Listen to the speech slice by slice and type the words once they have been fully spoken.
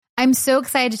I'm so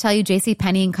excited to tell you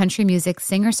JCPenney and country music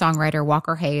singer-songwriter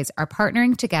Walker Hayes are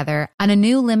partnering together on a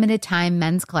new limited-time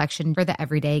men's collection for the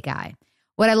everyday guy.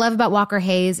 What I love about Walker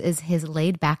Hayes is his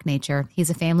laid-back nature.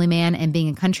 He's a family man, and being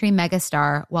a country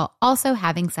megastar while also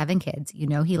having 7 kids, you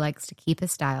know he likes to keep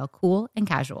his style cool and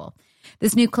casual.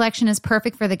 This new collection is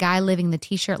perfect for the guy living the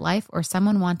t-shirt life or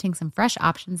someone wanting some fresh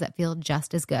options that feel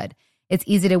just as good. It's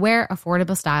easy to wear,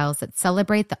 affordable styles that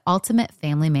celebrate the ultimate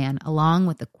family man, along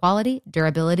with the quality,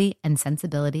 durability, and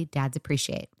sensibility dads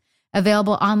appreciate.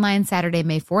 Available online Saturday,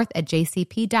 May 4th at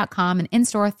jcp.com and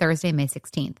in-store Thursday, May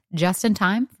 16th, just in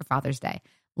time for Father's Day.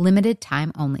 Limited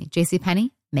time only.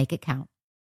 JCPenney, make it count.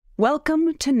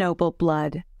 Welcome to Noble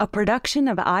Blood, a production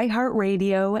of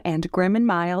iHeartRadio and Grim and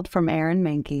Mild from Aaron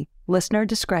Mahnke. Listener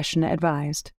discretion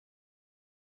advised.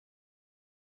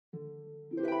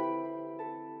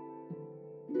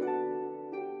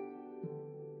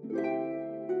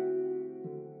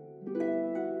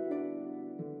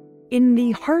 In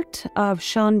the heart of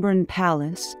Schönbrunn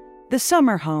Palace, the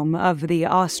summer home of the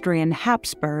Austrian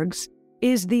Habsburgs,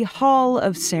 is the Hall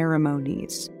of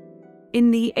Ceremonies.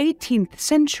 In the 18th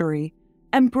century,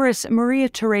 Empress Maria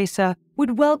Theresa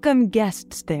would welcome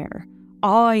guests there,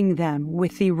 awing them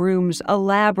with the room's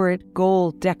elaborate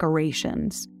gold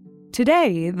decorations.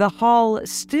 Today, the hall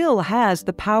still has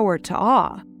the power to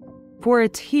awe, for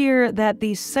it's here that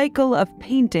the cycle of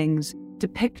paintings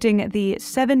depicting the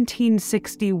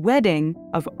 1760 wedding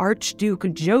of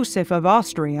Archduke Joseph of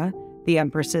Austria, the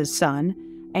Empress's son,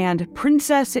 and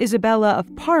Princess Isabella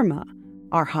of Parma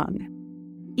are hung.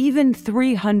 Even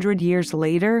 300 years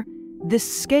later, the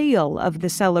scale of the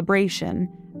celebration,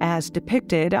 as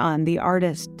depicted on the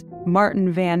artist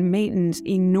Martin van Maten's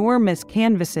enormous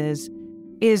canvases,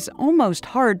 is almost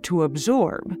hard to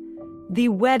absorb. The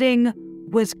wedding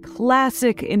was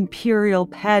classic imperial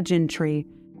pageantry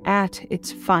at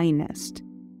its finest.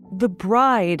 The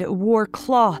bride wore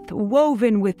cloth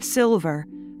woven with silver,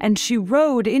 and she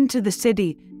rode into the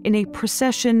city in a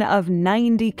procession of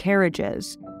 90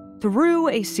 carriages, through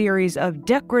a series of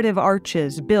decorative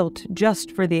arches built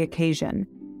just for the occasion.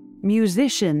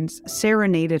 Musicians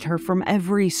serenaded her from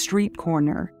every street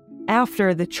corner.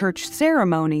 After the church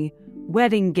ceremony,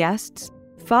 wedding guests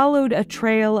followed a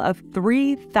trail of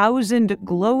 3,000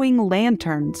 glowing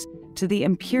lanterns to the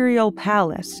imperial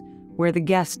palace, where the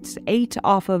guests ate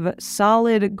off of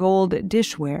solid gold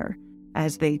dishware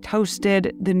as they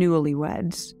toasted the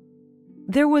newlyweds.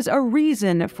 There was a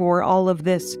reason for all of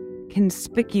this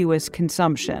conspicuous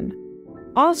consumption.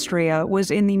 Austria was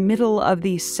in the middle of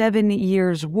the 7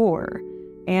 Years' War,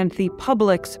 and the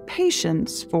public's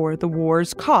patience for the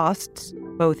war's costs,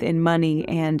 both in money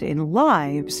and in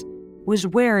lives, was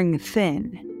wearing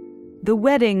thin. The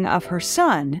wedding of her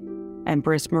son,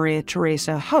 Empress Maria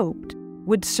Theresa hoped,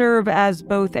 would serve as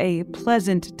both a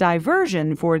pleasant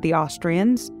diversion for the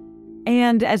Austrians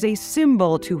and as a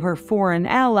symbol to her foreign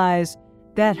allies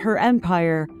that her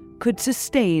empire could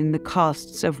sustain the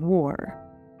costs of war.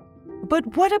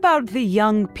 But what about the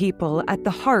young people at the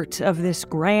heart of this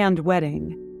grand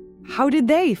wedding? How did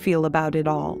they feel about it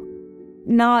all?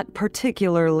 Not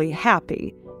particularly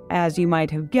happy, as you might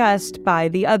have guessed by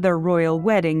the other royal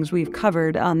weddings we've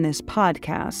covered on this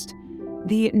podcast.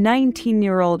 The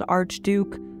 19-year-old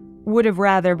Archduke would have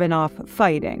rather been off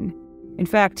fighting. In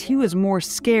fact, he was more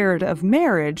scared of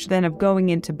marriage than of going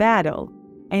into battle,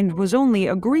 and was only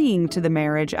agreeing to the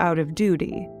marriage out of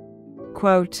duty.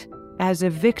 Quote, "As a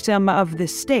victim of the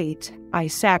state, I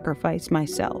sacrifice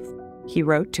myself," he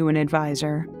wrote to an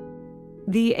advisor.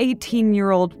 The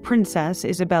 18-year-old Princess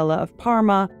Isabella of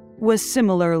Parma was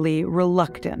similarly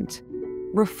reluctant.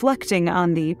 Reflecting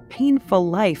on the painful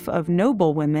life of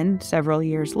noblewomen several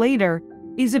years later,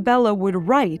 Isabella would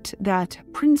write that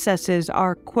princesses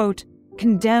are, quote,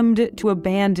 "condemned to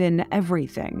abandon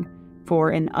everything for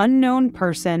an unknown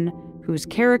person whose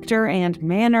character and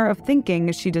manner of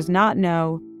thinking she does not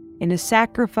know, in a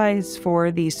sacrifice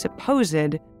for the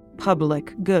supposed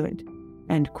public good,"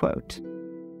 end quote.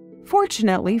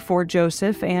 Fortunately for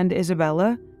Joseph and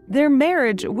Isabella, their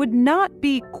marriage would not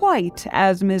be quite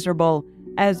as miserable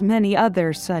as many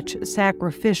other such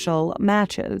sacrificial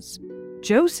matches.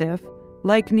 Joseph,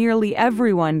 like nearly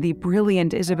everyone the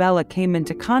brilliant Isabella came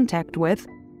into contact with,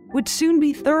 would soon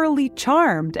be thoroughly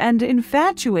charmed and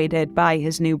infatuated by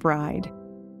his new bride.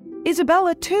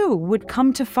 Isabella, too, would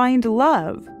come to find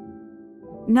love.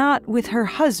 Not with her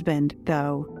husband,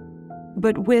 though,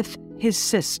 but with his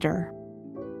sister.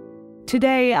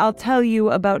 Today, I'll tell you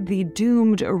about the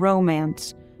doomed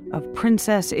romance of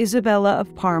Princess Isabella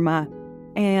of Parma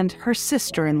and her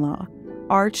sister-in-law,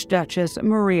 Archduchess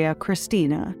Maria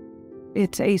Christina.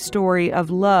 It's a story of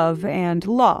love and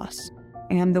loss,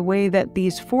 and the way that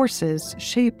these forces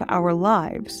shape our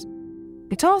lives.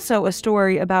 It's also a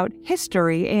story about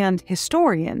history and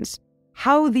historians,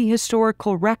 how the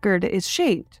historical record is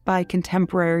shaped by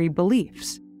contemporary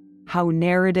beliefs, how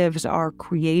narratives are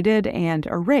created and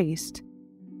erased,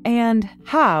 and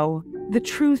how the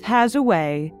truth has a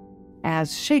way,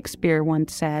 as Shakespeare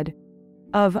once said,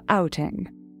 of outing.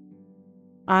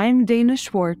 I'm Dana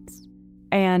Schwartz,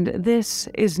 and this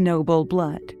is Noble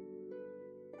Blood.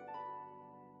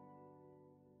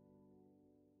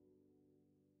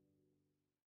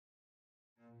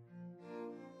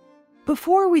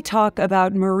 Before we talk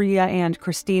about Maria and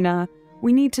Christina,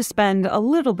 we need to spend a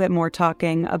little bit more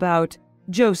talking about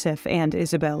Joseph and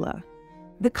Isabella.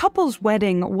 The couple's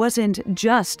wedding wasn't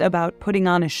just about putting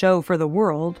on a show for the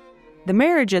world. The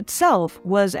marriage itself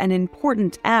was an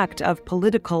important act of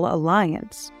political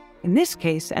alliance, in this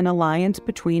case an alliance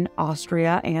between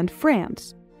Austria and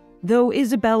France. Though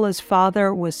Isabella's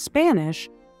father was Spanish,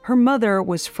 her mother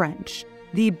was French,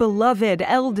 the beloved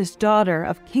eldest daughter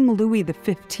of King Louis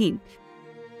XV.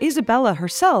 Isabella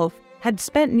herself had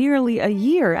spent nearly a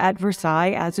year at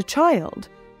Versailles as a child,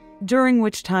 during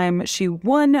which time she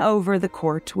won over the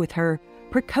court with her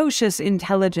precocious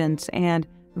intelligence and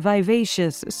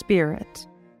vivacious spirit.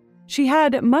 She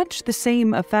had much the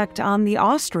same effect on the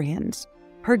Austrians,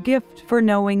 her gift for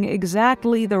knowing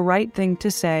exactly the right thing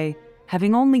to say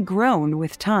having only grown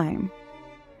with time.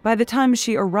 By the time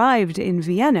she arrived in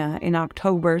Vienna in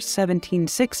October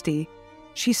 1760,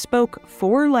 she spoke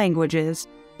 4 languages,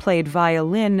 played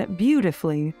violin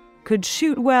beautifully, could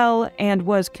shoot well, and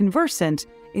was conversant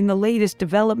in the latest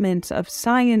developments of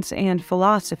science and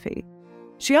philosophy.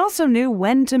 She also knew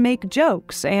when to make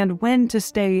jokes and when to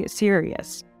stay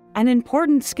serious, an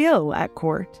important skill at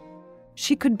court.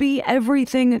 She could be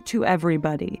everything to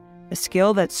everybody, a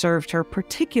skill that served her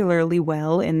particularly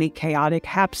well in the chaotic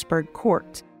Habsburg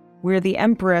court, where the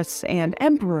Empress and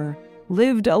Emperor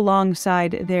lived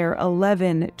alongside their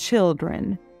 11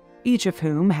 children, each of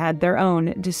whom had their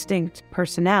own distinct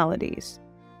personalities.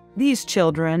 These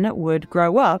children would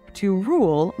grow up to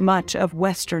rule much of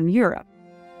Western Europe,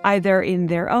 either in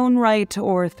their own right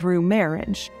or through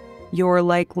marriage. You're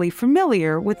likely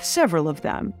familiar with several of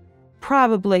them,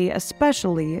 probably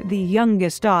especially the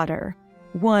youngest daughter,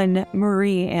 one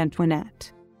Marie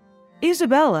Antoinette.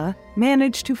 Isabella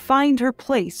managed to find her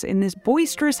place in this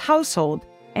boisterous household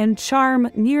and charm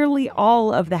nearly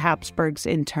all of the Habsburgs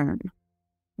in turn.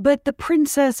 But the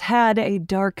princess had a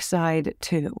dark side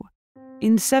too.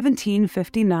 In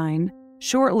 1759,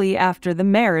 shortly after the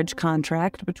marriage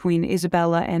contract between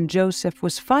Isabella and Joseph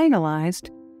was finalized,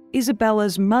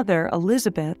 Isabella's mother,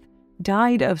 Elizabeth,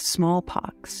 died of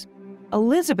smallpox.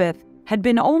 Elizabeth had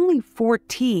been only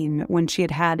 14 when she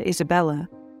had had Isabella,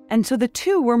 and so the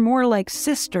two were more like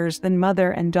sisters than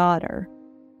mother and daughter.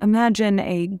 Imagine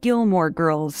a Gilmore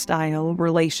Girls-style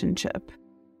relationship.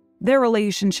 Their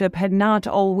relationship had not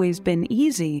always been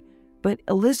easy, but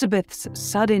Elizabeth's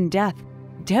sudden death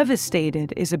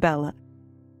devastated Isabella.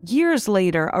 Years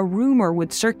later, a rumor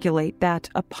would circulate that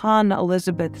upon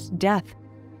Elizabeth's death,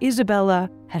 Isabella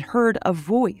had heard a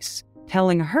voice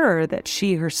telling her that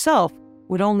she herself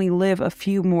would only live a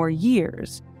few more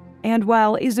years. And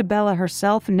while Isabella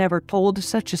herself never told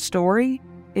such a story,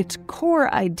 its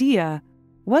core idea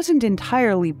wasn't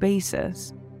entirely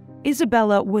baseless.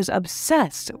 Isabella was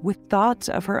obsessed with thoughts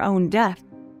of her own death,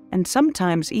 and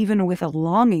sometimes even with a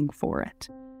longing for it.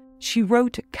 She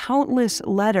wrote countless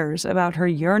letters about her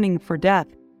yearning for death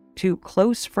to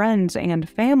close friends and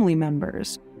family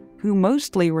members, who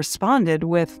mostly responded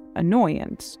with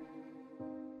annoyance.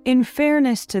 In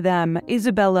fairness to them,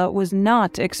 Isabella was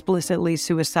not explicitly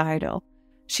suicidal.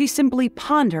 She simply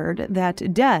pondered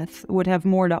that death would have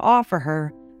more to offer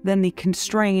her than the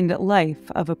constrained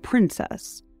life of a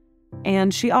princess.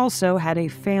 And she also had a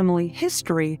family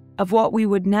history of what we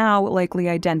would now likely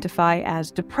identify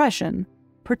as depression,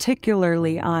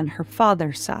 particularly on her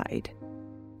father's side.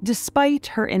 Despite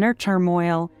her inner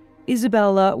turmoil,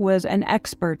 Isabella was an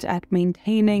expert at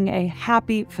maintaining a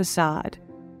happy facade.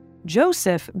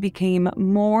 Joseph became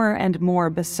more and more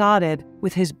besotted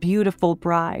with his beautiful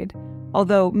bride,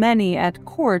 although many at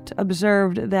court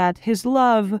observed that his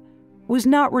love was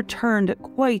not returned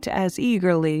quite as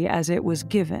eagerly as it was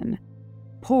given.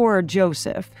 Poor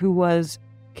Joseph, who was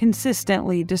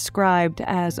consistently described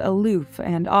as aloof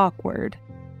and awkward.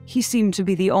 He seemed to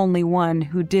be the only one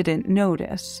who didn't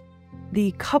notice.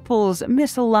 The couple's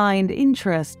misaligned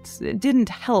interests didn't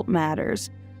help matters,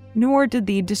 nor did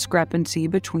the discrepancy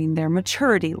between their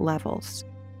maturity levels.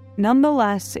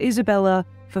 Nonetheless, Isabella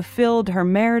fulfilled her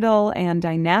marital and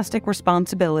dynastic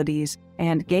responsibilities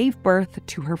and gave birth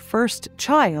to her first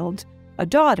child, a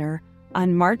daughter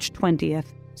on March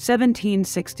 20th,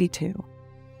 1762.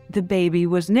 The baby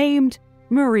was named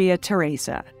Maria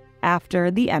Theresa, after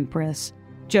the Empress,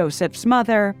 Joseph's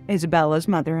mother, Isabella's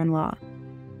mother-in-law.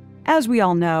 As we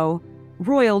all know,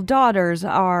 royal daughters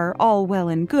are all well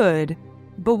and good,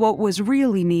 but what was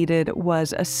really needed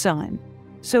was a son.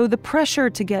 So the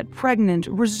pressure to get pregnant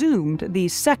resumed the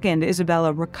second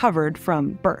Isabella recovered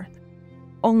from birth.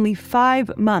 Only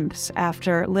 5 months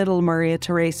after little Maria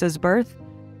Theresa's birth,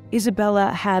 Isabella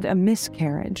had a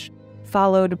miscarriage,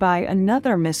 followed by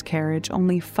another miscarriage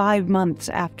only 5 months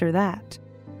after that.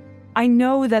 "I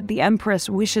know that the Empress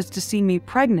wishes to see me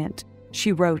pregnant,"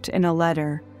 she wrote in a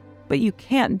letter, "but you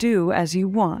can't do as you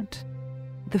want."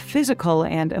 The physical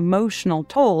and emotional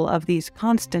toll of these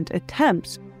constant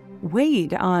attempts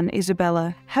weighed on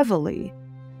Isabella heavily,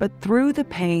 but through the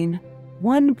pain,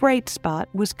 one bright spot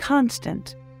was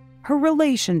constant: her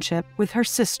relationship with her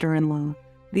sister-in-law,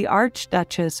 the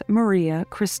Archduchess Maria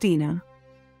Christina.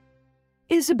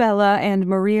 Isabella and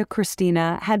Maria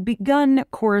Christina had begun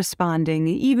corresponding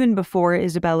even before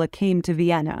Isabella came to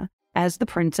Vienna, as the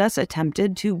princess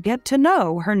attempted to get to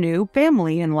know her new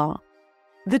family-in-law.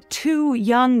 The two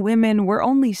young women were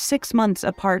only 6 months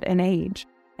apart in age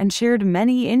and shared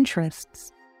many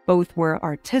interests. Both were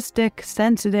artistic,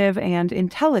 sensitive, and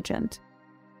intelligent.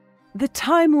 The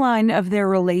timeline of their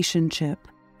relationship,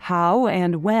 how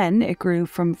and when it grew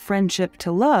from friendship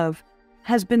to love,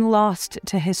 has been lost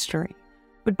to history.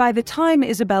 But by the time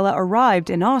Isabella arrived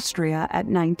in Austria at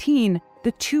 19,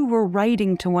 the two were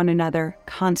writing to one another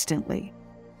constantly.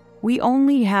 We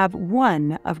only have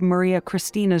one of Maria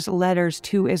Christina's letters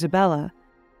to Isabella,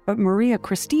 but Maria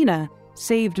Christina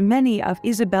saved many of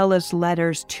Isabella's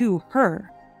letters to her,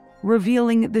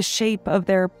 revealing the shape of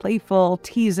their playful,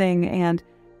 teasing, and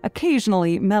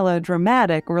occasionally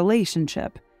melodramatic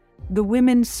relationship. The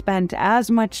women spent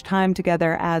as much time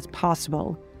together as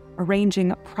possible,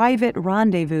 arranging private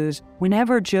rendezvous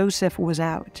whenever Joseph was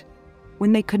out.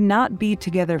 When they could not be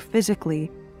together physically,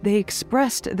 they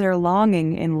expressed their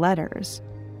longing in letters.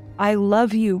 "I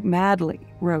love you madly,"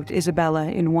 wrote Isabella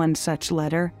in one such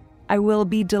letter. "I will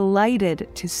be delighted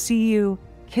to see you,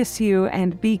 kiss you,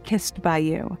 and be kissed by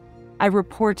you. I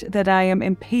report that I am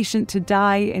impatient to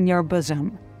die in your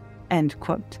bosom." End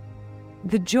quote.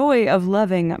 The joy of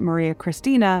loving Maria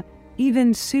Christina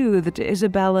even soothed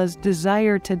Isabella's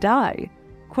desire to die.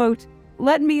 Quote,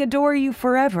 "Let me adore you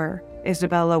forever,"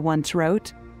 Isabella once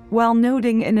wrote, while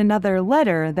noting in another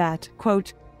letter that,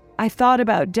 quote, "I thought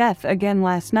about death again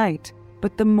last night,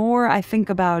 but the more I think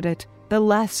about it, the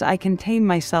less I can tame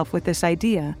myself with this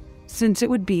idea, since it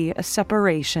would be a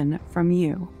separation from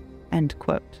you." End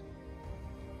quote.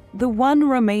 The one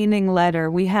remaining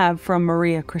letter we have from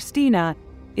Maria Christina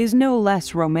is no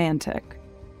less romantic.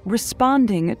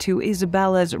 Responding to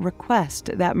Isabella's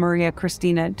request that Maria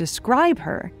Christina describe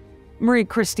her, Maria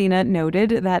Christina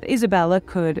noted that Isabella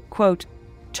could, quote,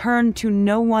 "turn to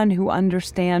no one who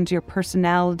understands your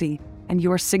personality and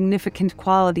your significant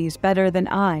qualities better than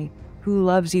I, who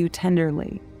loves you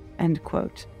tenderly." End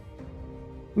quote.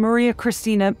 Maria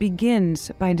Christina begins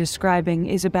by describing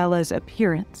Isabella's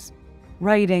appearance,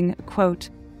 writing, quote,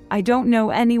 "I don't know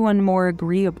anyone more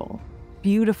agreeable.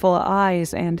 Beautiful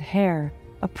eyes and hair,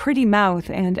 a pretty mouth,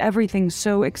 and everything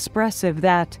so expressive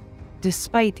that,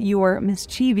 despite your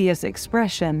mischievous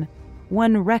expression,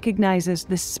 one recognizes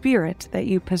the spirit that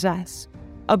you possess,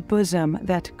 a bosom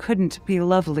that couldn't be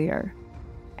lovelier."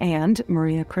 And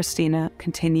Maria Christina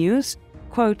continues,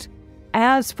 quote,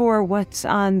 "As for what's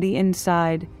on the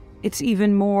inside, it's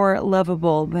even more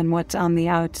lovable than what's on the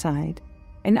outside.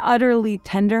 An utterly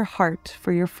tender heart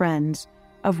for your friends,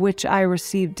 of which I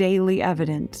receive daily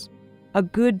evidence. A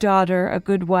good daughter, a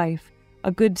good wife,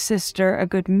 a good sister, a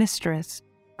good mistress.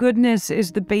 Goodness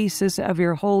is the basis of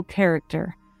your whole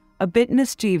character. A bit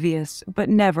mischievous, but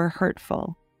never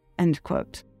hurtful." End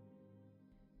quote.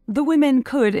 The women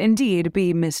could indeed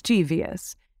be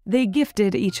mischievous. They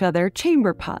gifted each other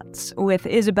chamber pots, with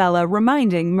Isabella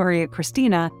reminding Maria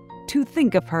Christina to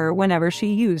think of her whenever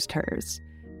she used hers.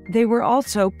 They were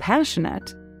also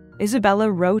passionate. Isabella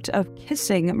wrote of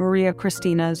kissing Maria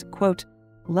Christina's, quote,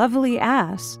 "lovely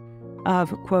ass,"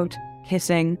 of, quote,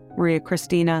 "kissing Maria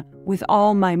Christina with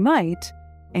all my might,"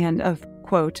 and of,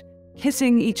 quote,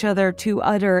 "kissing each other to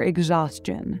utter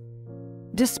exhaustion."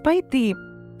 Despite the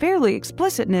fairly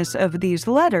explicitness of these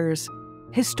letters,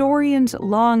 historians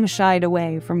long shied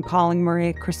away from calling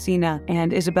Maria Christina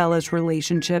and Isabella's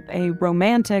relationship a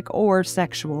romantic or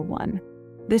sexual one.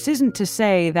 This isn't to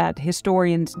say that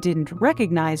historians didn't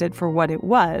recognize it for what it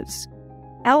was.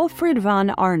 Alfred von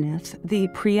Arneth, the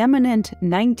preeminent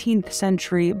 19th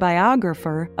century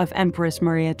biographer of Empress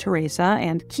Maria Theresa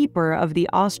and keeper of the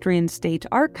Austrian state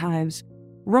archives,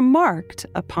 remarked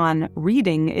upon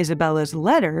reading Isabella's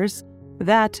letters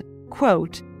that,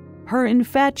 quote, her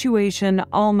infatuation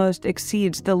almost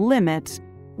exceeds the limits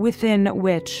within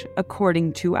which,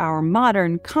 according to our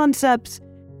modern concepts,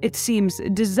 it seems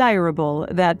desirable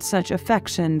that such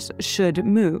affections should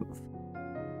move.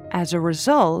 As a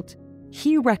result,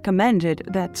 he recommended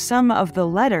that some of the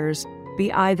letters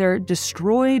be either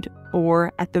destroyed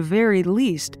or, at the very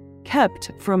least,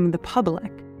 kept from the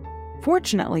public.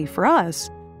 Fortunately for us,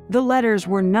 the letters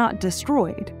were not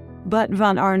destroyed, but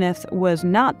von Arneth was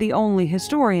not the only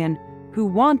historian who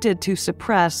wanted to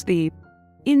suppress the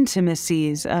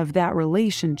intimacies of that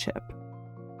relationship.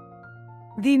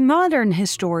 The modern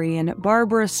historian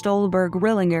Barbara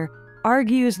Stolberg-Rillinger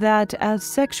argues that as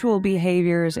sexual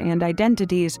behaviors and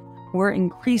identities were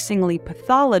increasingly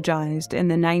pathologized in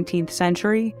the 19th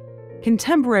century,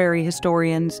 contemporary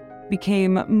historians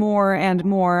became more and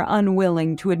more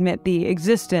unwilling to admit the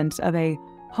existence of a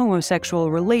homosexual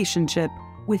relationship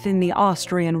within the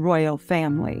Austrian royal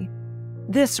family.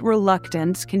 This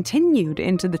reluctance continued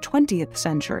into the 20th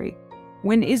century.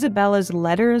 When Isabella's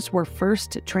letters were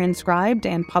first transcribed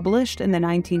and published in the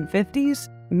 1950s,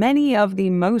 many of the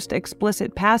most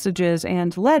explicit passages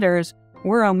and letters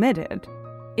were omitted.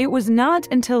 It was not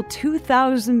until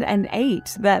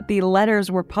 2008 that the letters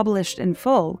were published in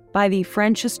full by the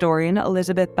French historian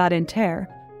Elisabeth Badinter,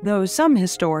 though some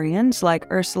historians, like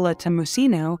Ursula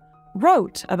Tomasino,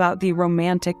 wrote about the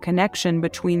romantic connection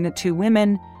between the two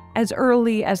women as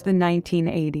early as the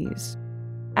 1980s.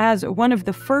 As one of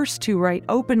the first to write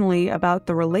openly about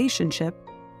the relationship,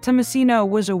 Tomasino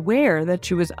was aware that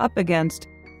she was up against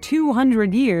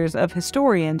 200 years of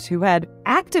historians who had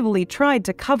actively tried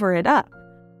to cover it up.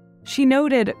 She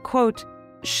noted, quote,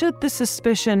 should the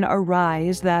suspicion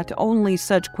arise that only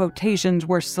such quotations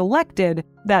were selected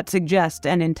that suggest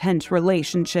an intense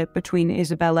relationship between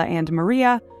Isabella and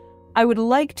Maria, I would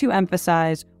like to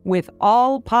emphasize with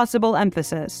all possible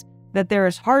emphasis that there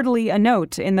is hardly a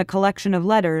note in the collection of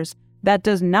letters that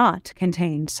does not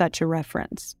contain such a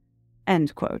reference.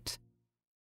 End quote.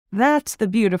 That's the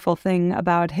beautiful thing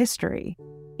about history.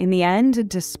 In the end,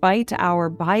 despite our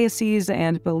biases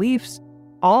and beliefs,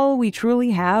 all we truly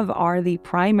have are the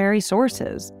primary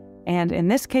sources. And in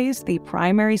this case, the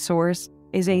primary source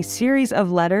is a series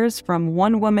of letters from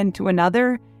one woman to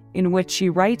another in which she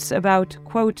writes about,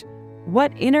 quote,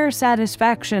 what inner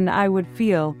satisfaction I would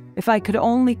feel if I could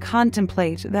only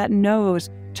contemplate that nose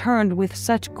turned with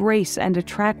such grace and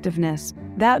attractiveness,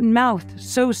 that mouth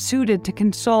so suited to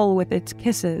console with its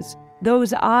kisses,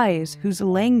 those eyes whose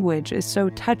language is so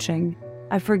touching.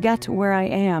 I forget where I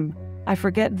am. I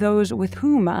forget those with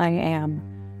whom I am.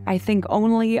 I think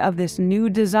only of this new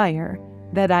desire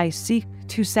that I seek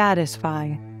to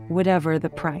satisfy, whatever the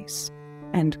price.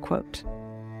 End quote.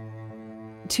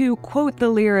 To quote the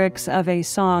lyrics of a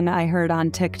song I heard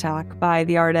on TikTok by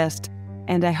the artist,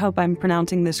 and I hope I'm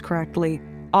pronouncing this correctly,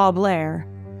 Blair,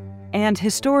 and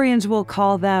historians will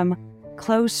call them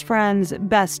close friends,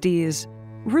 besties,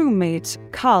 roommates,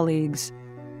 colleagues,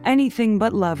 anything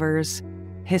but lovers.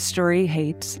 History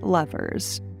hates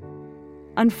lovers.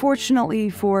 Unfortunately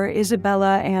for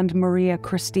Isabella and Maria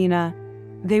Cristina,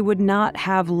 they would not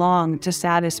have long to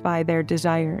satisfy their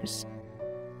desires.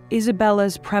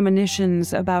 Isabella's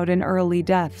premonitions about an early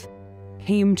death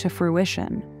came to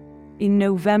fruition. In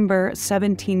November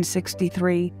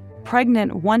 1763,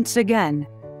 pregnant once again,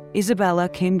 Isabella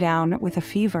came down with a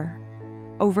fever.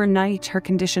 Overnight, her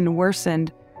condition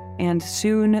worsened, and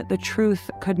soon the truth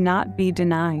could not be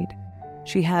denied.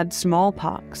 She had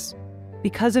smallpox.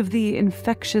 Because of the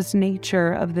infectious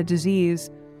nature of the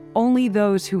disease, only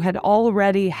those who had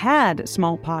already had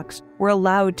smallpox were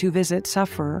allowed to visit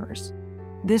sufferers.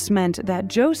 This meant that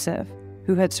Joseph,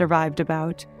 who had survived a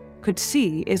bout, could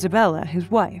see Isabella, his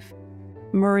wife.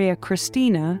 Maria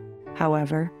Cristina,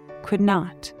 however, could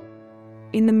not.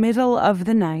 In the middle of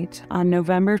the night, on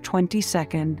November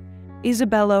 22nd,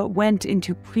 Isabella went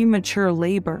into premature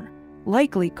labor,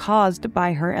 likely caused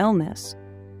by her illness.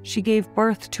 She gave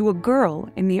birth to a girl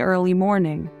in the early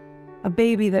morning, a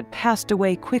baby that passed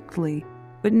away quickly,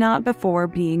 but not before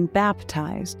being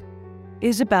baptized.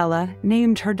 Isabella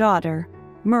named her daughter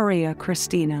Maria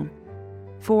Cristina.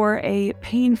 For a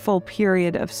painful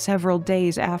period of several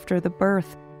days after the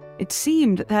birth, it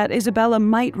seemed that Isabella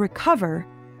might recover.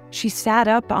 She sat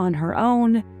up on her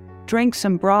own, drank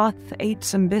some broth, ate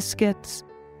some biscuits,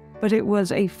 but it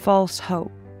was a false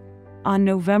hope. On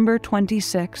November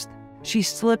 26th, she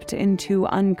slipped into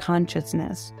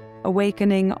unconsciousness.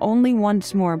 awakening only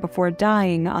once more before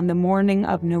dying on the morning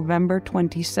of November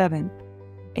 27th,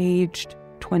 aged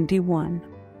 21.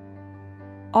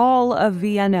 All of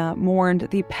Vienna mourned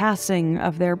the passing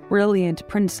of their brilliant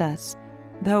princess,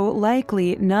 though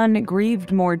likely none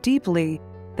grieved more deeply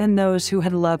than those who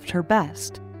had loved her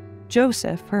best,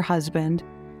 Joseph, her husband,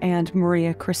 and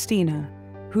Maria Christina,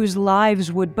 whose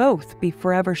lives would both be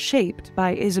forever shaped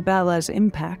by Isabella's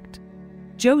impact.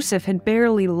 Joseph had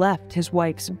barely left his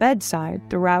wife's bedside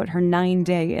throughout her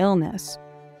 9-day illness,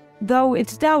 though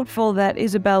it's doubtful that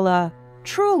Isabella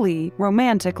truly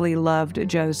romantically loved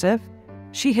Joseph.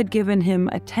 She had given him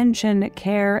attention,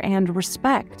 care, and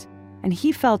respect, and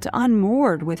he felt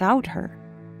unmoored without her.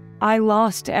 "I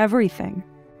lost everything,"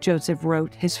 Joseph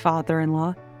wrote his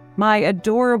father-in-law. "My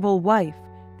adorable wife,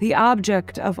 the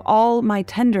object of all my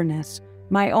tenderness,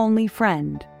 my only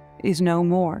friend, is no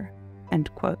more."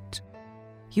 End quote.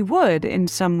 He would, in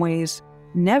some ways,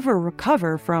 never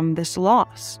recover from this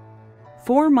loss.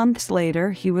 4 months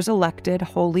later, he was elected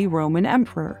Holy Roman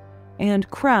Emperor and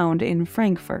crowned in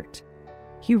Frankfurt.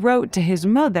 He wrote to his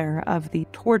mother of the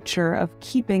torture of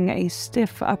keeping a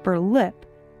stiff upper lip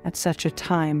at such a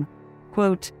time,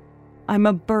 quote, "I'm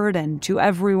a burden to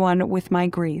everyone with my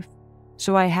grief,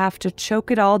 so I have to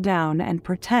choke it all down and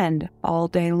pretend all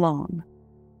day long."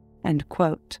 End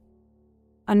quote.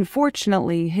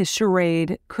 Unfortunately, his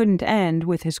charade couldn't end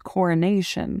with his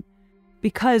coronation.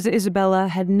 Because Isabella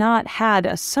had not had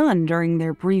a son during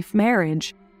their brief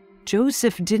marriage,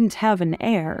 Joseph didn't have an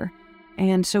heir,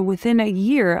 and so within a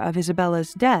year of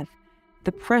Isabella's death,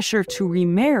 the pressure to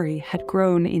remarry had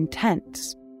grown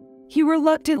intense. He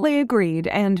reluctantly agreed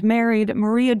and married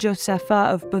Maria Josepha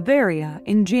of Bavaria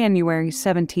in January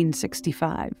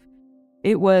 1765.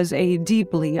 It was a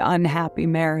deeply unhappy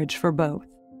marriage for both.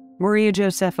 Maria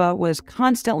Josepha was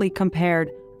constantly compared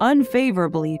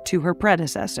unfavorably to her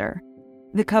predecessor.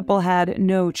 The couple had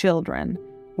no children.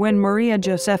 When Maria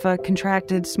Josepha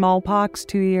contracted smallpox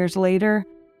 2 years later,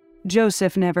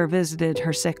 Joseph never visited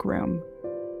her sick room.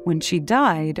 When she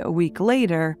died a week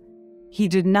later, he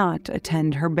did not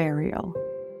attend her burial.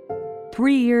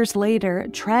 3 years later,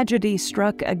 tragedy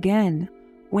struck again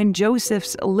when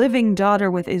Joseph's living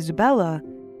daughter with Isabella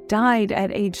died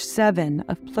at age 7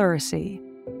 of pleurisy.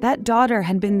 That daughter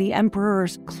had been the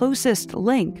emperor's closest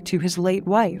link to his late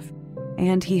wife,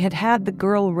 and he had had the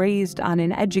girl raised on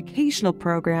an educational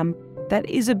program that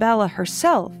Isabella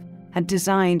herself had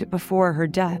designed before her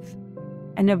death.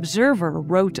 An observer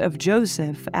wrote of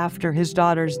Joseph after his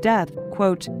daughter's death,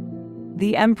 quote,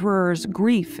 "The emperor's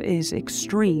grief is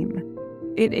extreme.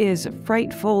 It is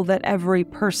frightful that every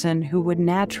person who would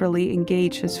naturally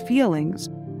engage his feelings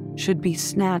should be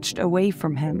snatched away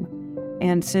from him.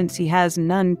 And since he has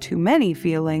none too many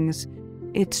feelings,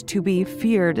 it's to be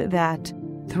feared that,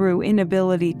 through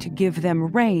inability to give them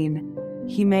rein,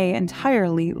 he may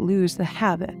entirely lose the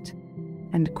habit."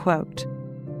 End quote.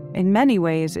 In many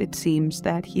ways, it seems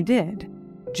that he did.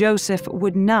 Joseph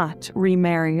would not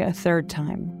remarry a third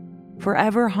time,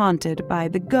 forever haunted by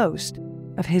the ghost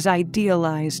of his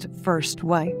idealized first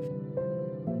wife.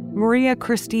 Maria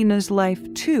Christina's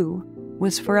life, too,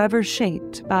 was forever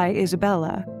shaped by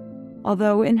Isabella,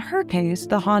 although in her case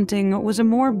the haunting was a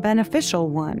more beneficial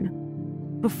one.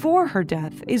 Before her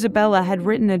death, Isabella had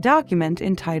written a document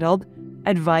entitled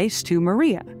Advice to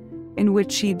Maria, in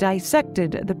which she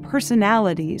dissected the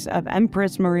personalities of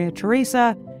Empress Maria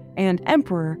Theresa and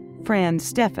Emperor Franz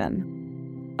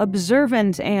Stephan.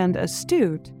 Observant and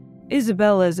astute,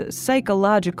 Isabella's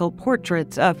psychological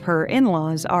portraits of her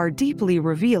in-laws are deeply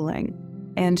revealing,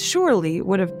 and surely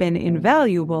would have been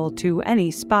invaluable to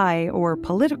any spy or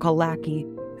political lackey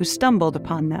who stumbled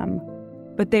upon them.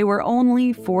 But they were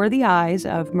only for the eyes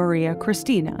of Maria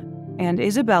Christina, and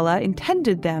Isabella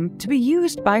intended them to be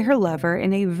used by her lover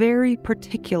in a very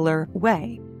particular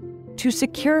way, to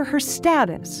secure her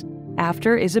status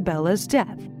after Isabella's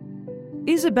death.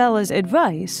 Isabella's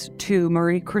advice to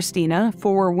Maria Christina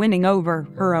for winning over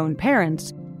her own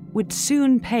parents would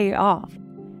soon pay off.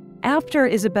 After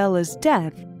Isabella's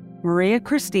death, Maria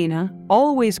Christina,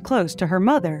 always close to her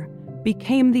mother,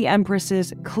 became the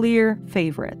Empress's clear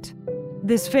favorite.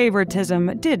 This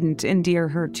favoritism didn't endear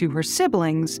her to her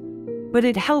siblings, but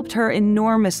it helped her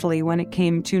enormously when it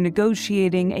came to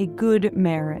negotiating a good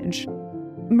marriage.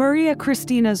 Maria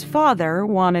Christina's father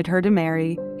wanted her to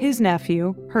marry his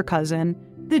nephew, her cousin,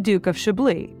 the Duke of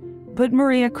Chablis, but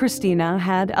Maria Christina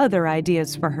had other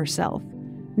ideas for herself,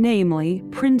 namely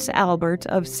Prince Albert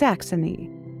of Saxony.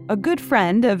 A good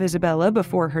friend of Isabella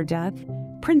before her death,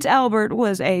 Prince Albert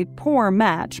was a poor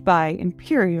match by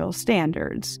imperial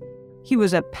standards. He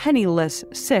was a penniless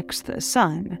sixth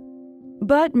son.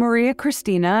 But Maria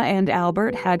Christina and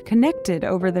Albert had connected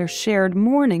over their shared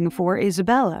mourning for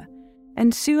Isabella,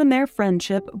 and soon their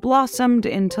friendship blossomed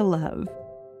into love.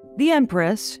 The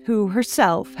Empress, who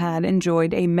herself had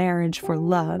enjoyed a marriage for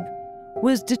love,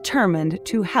 was determined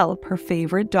to help her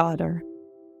favorite daughter.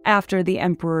 After the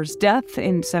Emperor's death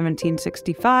in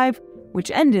 1765,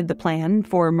 which ended the plan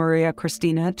for Maria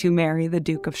Christina to marry the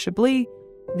Duke of Chablis,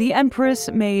 the Empress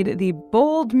made the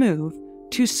bold move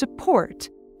to support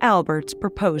Albert's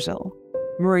proposal.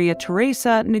 Maria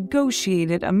Theresa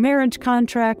negotiated a marriage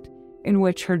contract in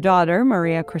which her daughter,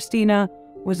 Maria Christina,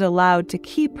 was allowed to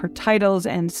keep her titles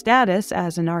and status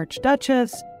as an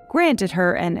archduchess, granted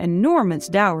her an enormous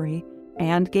dowry,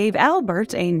 and gave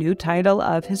Albert a new title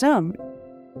of his own.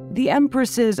 The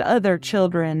Empress's other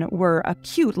children were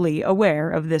acutely aware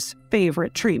of this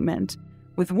favorite treatment,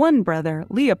 with one brother,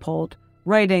 Leopold,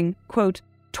 writing, quote,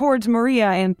 "Towards Maria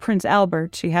and Prince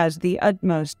Albert she has the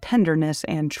utmost tenderness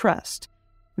and trust.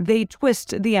 They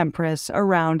twist the Empress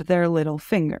around their little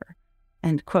finger."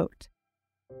 End quote.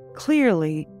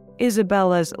 Clearly,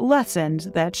 Isabella's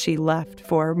lessons that she left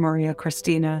for Maria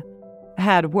Christina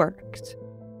had worked.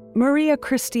 Maria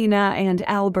Christina and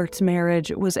Albert's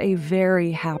marriage was a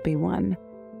very happy one.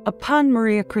 Upon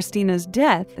Maria Christina's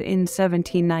death in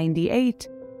 1798,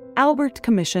 Albert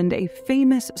commissioned a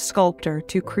famous sculptor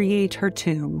to create her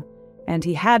tomb, and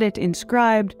he had it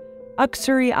inscribed,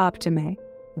 "Uxori Optime,"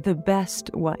 the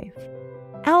best wife.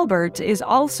 Albert is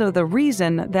also the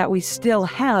reason that we still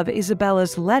have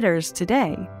Isabella's letters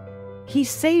today. He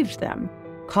saved them,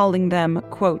 calling them,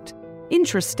 quote,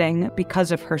 "interesting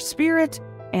because of her spirit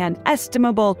and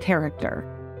estimable character,"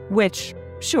 which,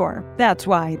 sure, that's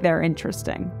why they're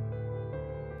interesting.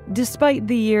 Despite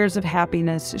the years of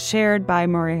happiness shared by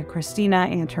Maria Christina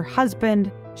and her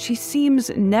husband, she seems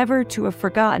never to have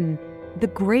forgotten the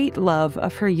great love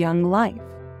of her young life.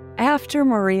 After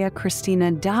Maria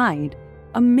Christina died,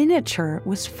 a miniature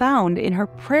was found in her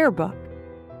prayer book.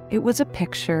 It was a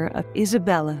picture of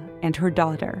Isabella and her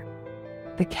daughter.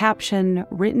 The caption,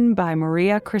 written by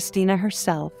Maria Christina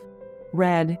herself,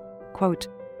 read, quote,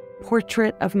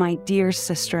 "Portrait of my dear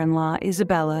sister-in-law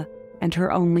Isabella and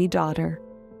her only daughter.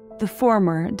 The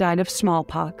former died of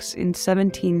smallpox in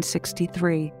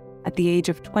 1763 at the age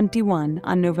of 21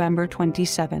 on November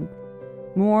 27th,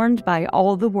 mourned by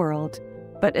all the world,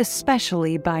 but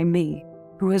especially by me,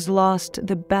 who has lost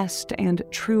the best and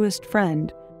truest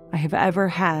friend I have ever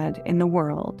had in the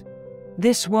world.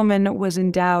 This woman was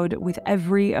endowed with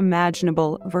every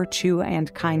imaginable virtue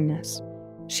and kindness.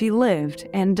 She lived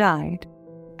and died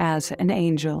as an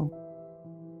angel."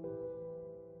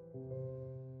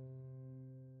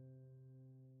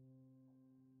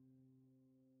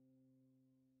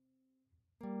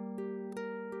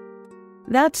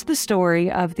 That's the story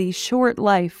of the short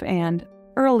life and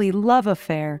early love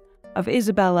affair of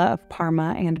Isabella of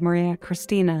Parma and Maria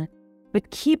Christina, but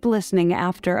keep listening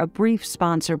after a brief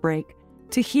sponsor break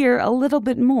to hear a little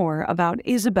bit more about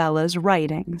Isabella's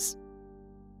writings.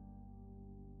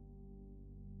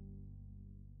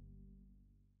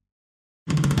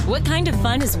 What kind of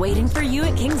fun is waiting for you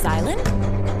at Kings Island?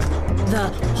 The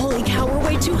holy cow, we're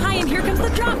way too high and here comes the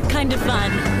drop kind of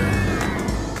fun.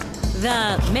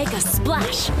 The make a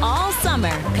splash all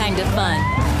summer kind of fun.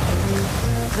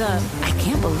 The I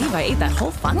can't believe I ate that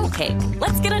whole funnel cake.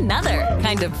 Let's get another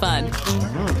kind of fun.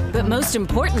 But most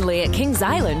importantly, at Kings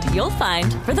Island, you'll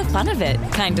find for the fun of it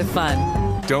kind of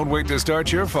fun. Don't wait to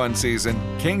start your fun season.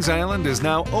 Kings Island is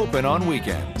now open on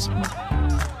weekends.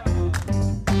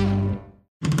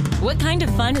 What kind of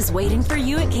fun is waiting for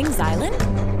you at Kings Island?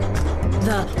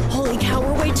 The holy cow,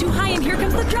 we're way too high and here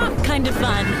comes the drop kind of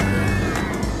fun.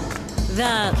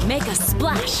 The make a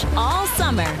splash all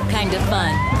summer kind of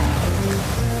fun.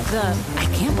 The I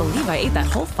can't believe I ate that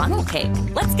whole funnel cake.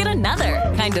 Let's get another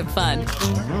kind of fun.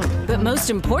 But most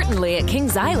importantly, at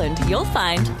Kings Island, you'll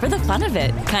find for the fun of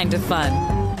it kind of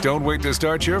fun. Don't wait to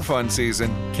start your fun season.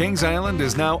 Kings Island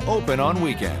is now open on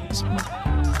weekends.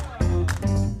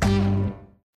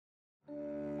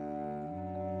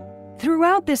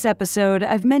 Throughout this episode,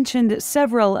 I've mentioned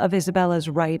several of Isabella's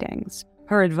writings,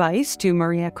 her advice to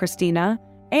Maria Christina,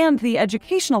 and the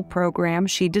educational program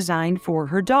she designed for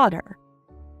her daughter.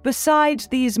 Besides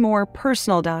these more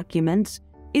personal documents,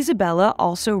 Isabella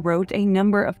also wrote a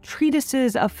number of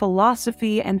treatises of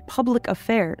philosophy and public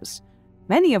affairs,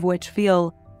 many of which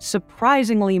feel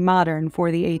surprisingly modern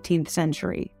for the 18th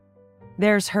century.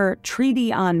 There's her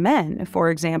Treatise on Men, for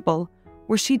example,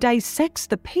 where she dissects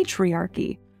the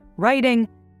patriarchy, writing,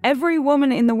 "Every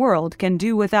woman in the world can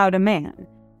do without a man,"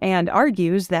 and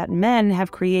argues that men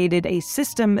have created a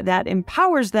system that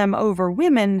empowers them over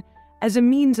women as a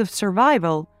means of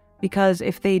survival because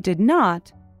if they did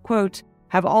not, quote,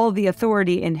 have all the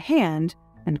authority in hand,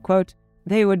 end quote,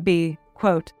 they would be,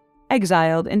 quote,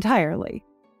 exiled entirely.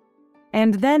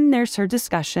 And then there's her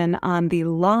discussion on the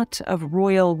lot of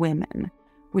royal women,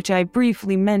 which I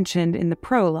briefly mentioned in the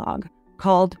prologue,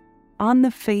 called On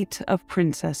the Fate of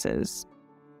Princesses.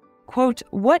 Quote,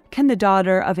 what can the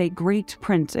daughter of a great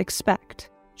prince expect?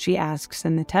 She asks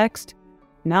in the text.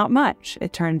 Not much,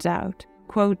 it turns out.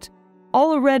 Quote,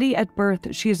 already at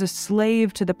birth she is a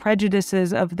slave to the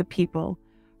prejudices of the people.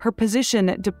 Her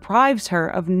position deprives her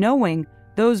of knowing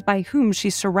those by whom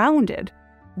she's surrounded.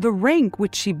 The rank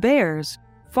which she bears,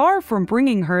 far from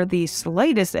bringing her the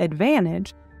slightest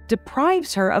advantage,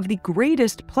 deprives her of the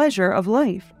greatest pleasure of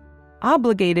life.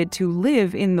 Obligated to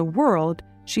live in the world,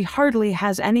 she hardly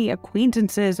has any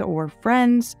acquaintances or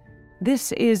friends.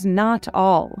 This is not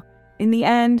all. In the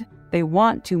end, they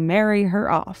want to marry her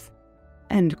off.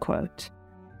 End quote.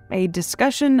 A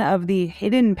discussion of the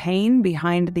hidden pain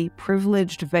behind the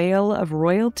privileged veil of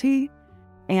royalty,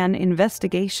 an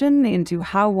investigation into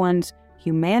how one's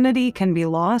humanity can be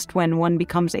lost when one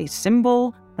becomes a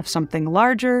symbol of something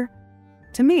larger.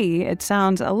 To me, it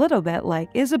sounds a little bit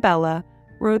like Isabella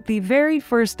wrote the very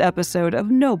first episode of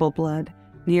Noble Blood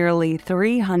nearly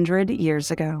 300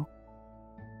 years ago.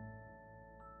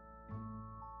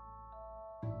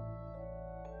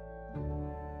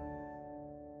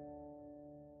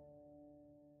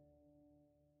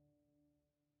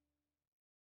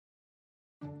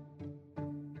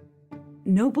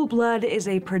 Noble Blood is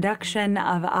a production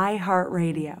of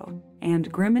iHeartRadio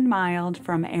and Grim and Mild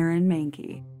from Aaron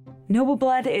Mahnke. Noble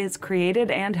Blood is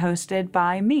created and hosted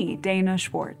by me, Dana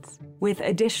Schwartz, with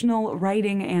additional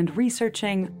writing and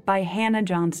researching by Hannah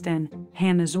Johnston,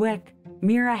 Hannah Zwick,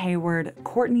 Mira Hayward,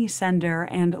 Courtney Sender,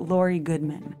 and Lori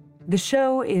Goodman. The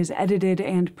show is edited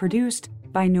and produced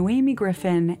by Noemi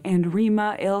Griffin and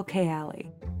Rima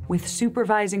Il-Kayali, with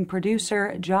supervising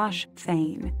producer Josh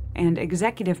Thane and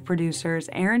executive producers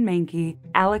Aaron Mahnke,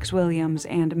 Alex Williams,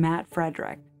 and Matt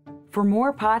Frederick. For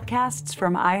more podcasts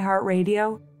from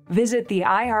iHeartRadio, visit the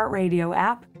iHeartRadio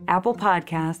app, Apple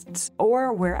Podcasts,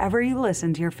 or wherever you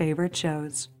listen to your favorite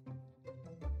shows.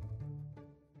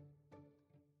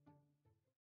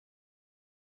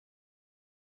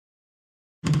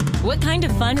 What kind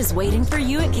of fun is waiting for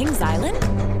you at Kings Island?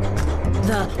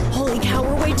 The holy cow,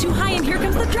 we're way too high and here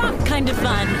comes the drop kind of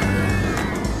fun.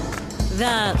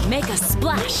 The make a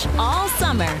splash all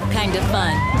summer kind of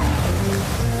fun.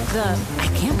 The I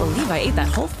can't believe I ate that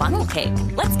whole funnel cake.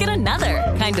 Let's get another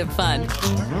kind of fun.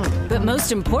 But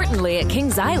most importantly at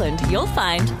Kings Island, you'll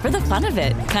find for the fun of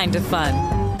it kind of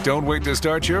fun. Don't wait to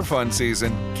start your fun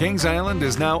season. Kings Island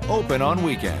is now open on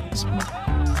weekends.